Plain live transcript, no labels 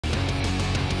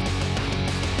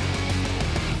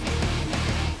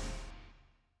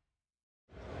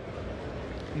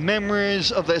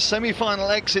memories of their semi-final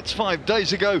exits 5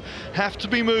 days ago have to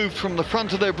be moved from the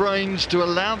front of their brains to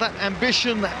allow that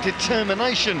ambition, that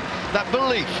determination, that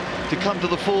belief to come to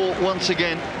the fore once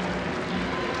again.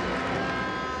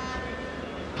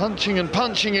 Punching and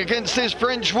punching against this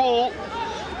French wall,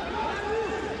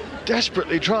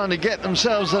 desperately trying to get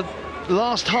themselves the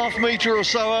last half metre or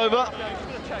so over.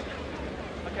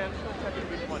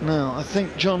 Now, I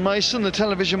think John Mason, the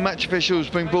television match official, has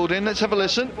been brought in. Let's have a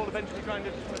listen.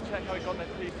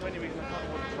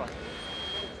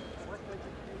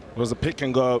 It was a pick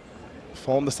and go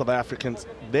from the South Africans.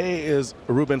 There is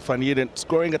Ruben van Heerden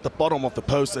scoring at the bottom of the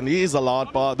post, and he is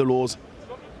allowed by the laws.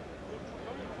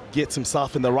 Gets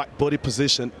himself in the right body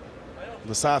position.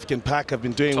 The South African pack have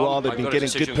been doing well. They've been getting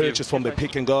good purchase from the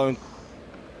pick and go.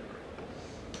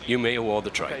 You may award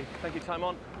the try. Okay, thank you, time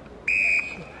on.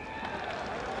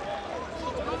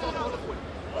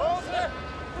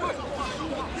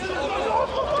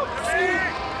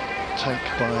 Take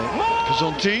by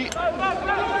Kazonti.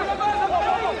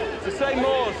 Say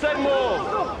more, say more.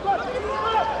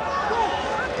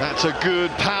 That's a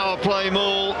good power play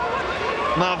maul.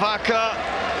 Mavaka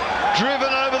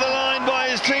driven over the line by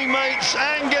his teammates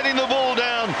and getting the ball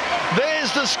down.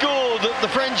 There's the score that the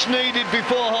French needed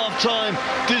before half-time.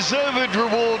 Deserved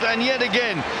reward, and yet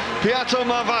again, Piato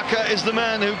Mavaka is the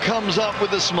man who comes up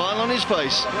with a smile on his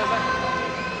face.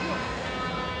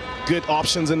 Good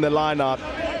options in the lineup.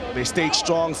 They stayed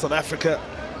strong, South Africa.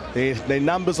 Their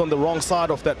numbers on the wrong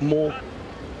side of that maul.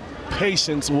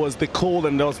 Patience was the call,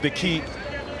 and that was the key.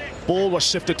 Ball was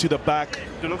shifted to the back,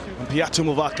 and Piato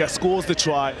Mavaka scores the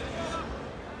try.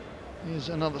 Here's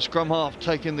another scrum half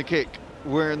taking the kick.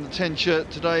 Wearing the 10 shirt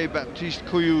today, Baptiste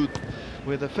Couilloud,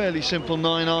 with a fairly simple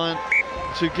 9-iron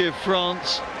to give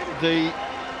France the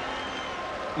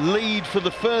lead for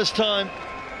the first time.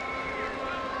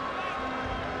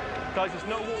 Guys, there's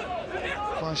no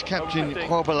wall. Vice captain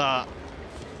Kwabala.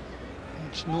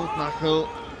 It's Noordnagel.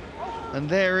 And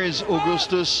there is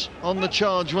Augustus on the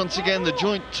charge once again, the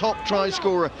joint top try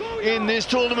scorer in this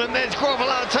tournament. There's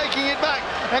Kwabala taking it back,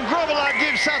 and Kwabala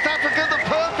gives South Africa the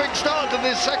perfect start to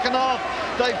this second half.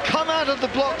 They've come out of the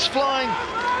blocks flying.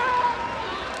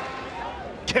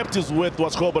 Kept his width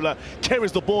was Kwabala,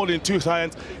 carries the ball in two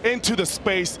hands into the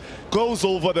space, goes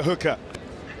over the hooker.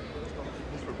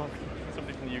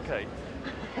 Somebody from the UK.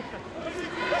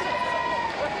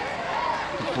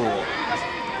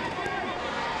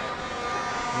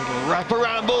 Little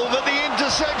wrap-around ball, but the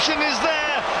interception is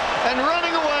there, and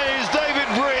running away is David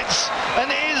Brits, and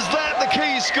is that the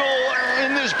key score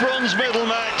in this bronze medal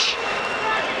match?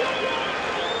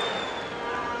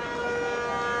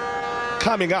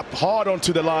 Coming up hard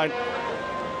onto the line.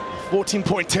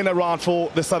 14-point turnaround for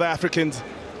the South Africans.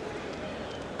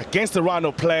 Against the run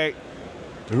of play,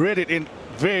 read it in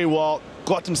very well,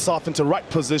 got himself into right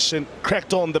position,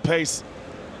 cracked on the pace.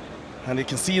 And you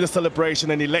can see the celebration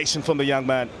and elation from the young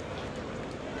man.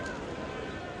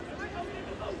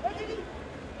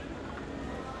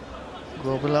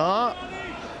 Kwabala.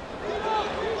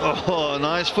 Oh,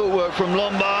 nice footwork from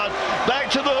Lombard. Back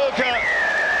to the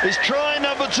hooker. It's try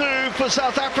number 2 for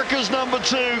South Africa's number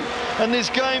 2. And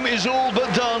this game is all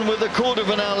but done with a quarter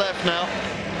of an hour left now.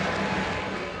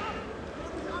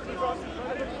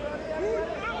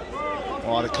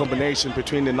 Oh, the combination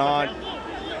between the 9,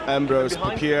 Ambrose,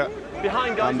 Papier,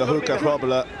 and the hooker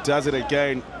Kwabala does it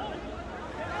again.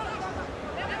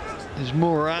 There's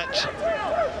Murat.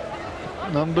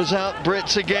 Numbers out,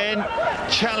 Brits again,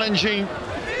 challenging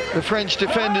the French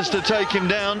defenders to take him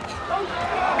down.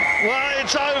 Well,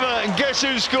 it's over, and guess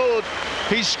who scored?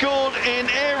 He's scored in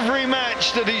every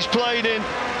match that he's played in.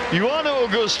 Ioane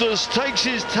Augustus takes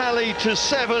his tally to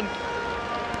 7.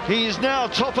 He is now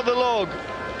top of the log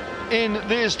in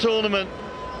this tournament.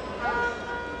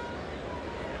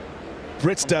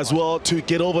 Brits does well to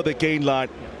get over the gain line.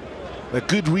 A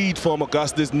good read from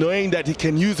Augustus, knowing that he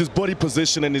can use his body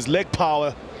position and his leg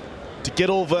power to get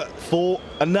over for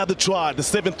another try, the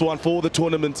 7th one for the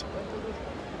tournament.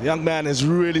 The young man has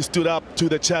really stood up to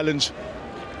the challenge.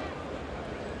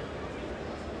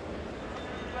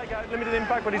 Leg out, limited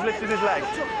impact, but he's lifted his leg.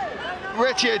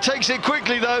 Retier takes it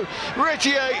quickly though.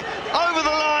 Retier over the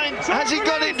line. Has he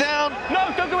got it down?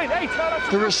 No, don't go in. Hey,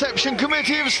 the reception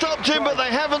committee have stopped him, but they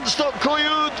haven't stopped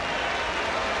Couilloud.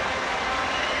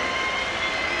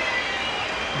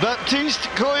 Baptiste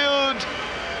Couilloud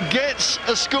gets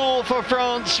a score for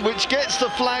France, which gets the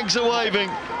flags a waving.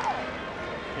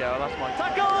 Yeah, well, that's mine.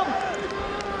 Tackle!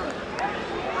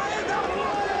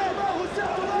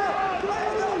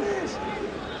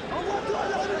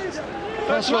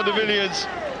 Francois de Villiers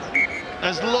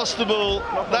has lost the ball.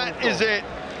 That is it.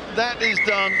 That is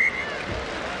done.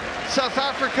 South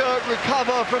Africa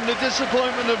recover from the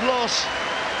disappointment of loss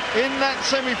in that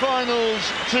semi-finals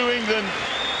to England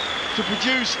to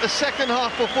produce a second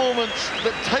half performance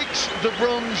that takes the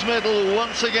bronze medal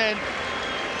once again.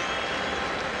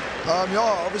 Yeah,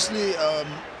 obviously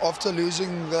after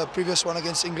losing the previous one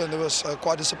against England, it was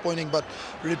quite disappointing, but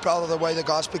really proud of the way the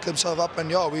guys picked themselves up, and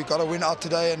yeah, we got a win out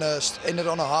today and ended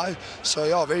on a high. So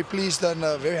yeah, very pleased and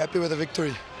very happy with the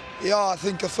victory. Yeah, I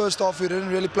think the first half we didn't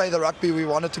really play the rugby we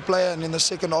wanted to play, and in the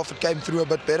second half it came through a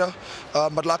bit better.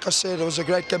 But like I said, it was a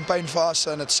great campaign for us,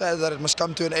 and it's sad that it must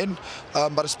come to an end.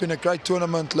 But it's been a great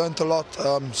tournament, learned a lot.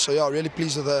 So yeah, really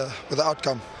pleased with the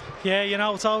outcome. Yeah, you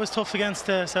know, it's always tough against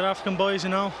the South African boys, you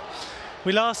know.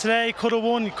 We lost today, could have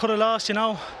won, could have lost, you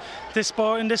know.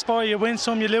 In this sport, you win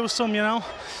some, you lose some, you know.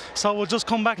 So we'll just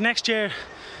come back next year,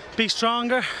 be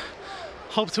stronger,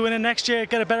 hope to win it next year,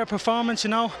 get a better performance, you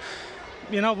know.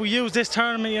 You know, we use this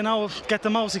tournament, you know, get the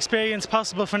most experience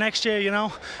possible for next year, you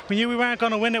know. We knew we weren't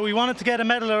going to win it. We wanted to get a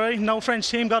medal, alright? No French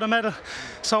team got a medal.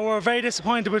 So we're very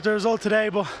disappointed with the result today,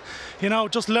 but, you know,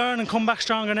 just learn and come back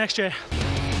stronger next year.